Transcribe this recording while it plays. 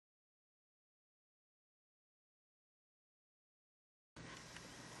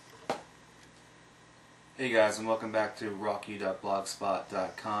Hey guys, and welcome back to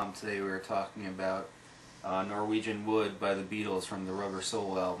rockyou.blogspot.com. Today we are talking about Norwegian Wood by the Beatles from the Rubber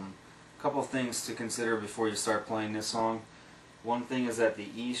Soul album. A couple things to consider before you start playing this song. One thing is that the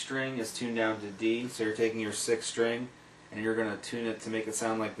E string is tuned down to D, so you're taking your 6th string and you're going to tune it to make it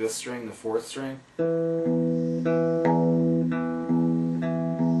sound like this string, the 4th string.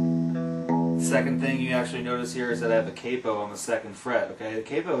 Second thing you actually notice here is that I have a capo on the 2nd fret. Okay, the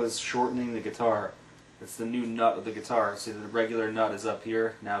capo is shortening the guitar. It's the new nut of the guitar. See, the regular nut is up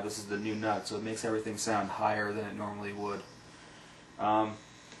here. Now this is the new nut, so it makes everything sound higher than it normally would.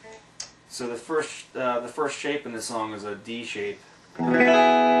 So the first shape in this song is a D shape. So what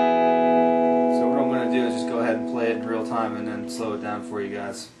I'm going to do is just go ahead and play it in real time and then slow it down for you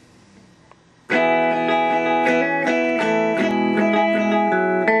guys.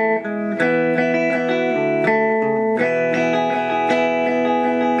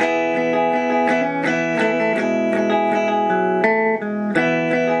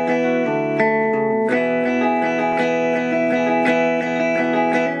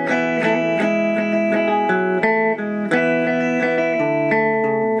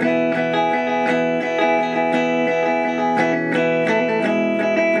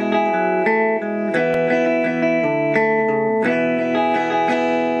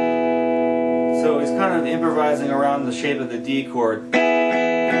 Kind of improvising around the shape of the D chord.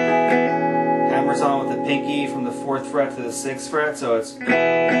 Hammers on with the pinky from the 4th fret to the 6th fret, so it's takes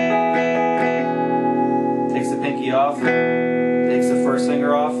the pinky off, takes the 1st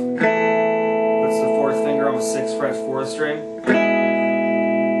finger off, puts the 4th finger on the 6th fret 4th string,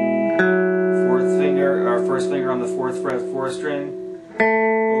 4th finger or 1st finger on the 4th fret 4th string,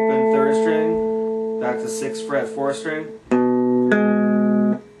 open 3rd string, back to 6th fret 4th string.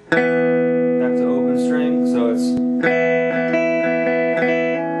 So it's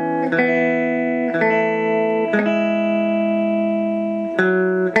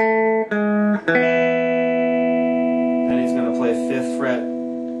then he's going to play 5th fret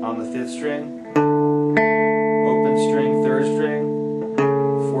on the 5th string, open string 3rd string,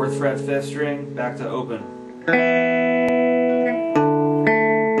 4th fret 5th string, back to open.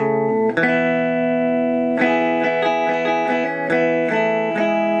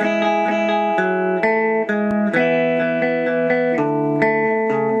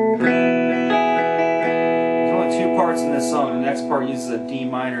 Parts in this song. The next part uses a D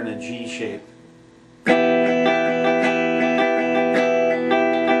minor and a G shape.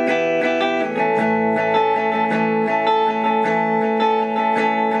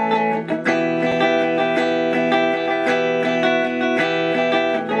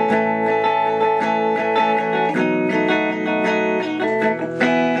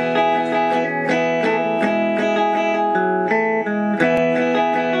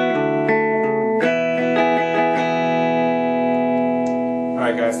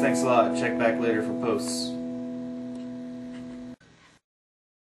 Alright guys, thanks a lot. Check back later for posts.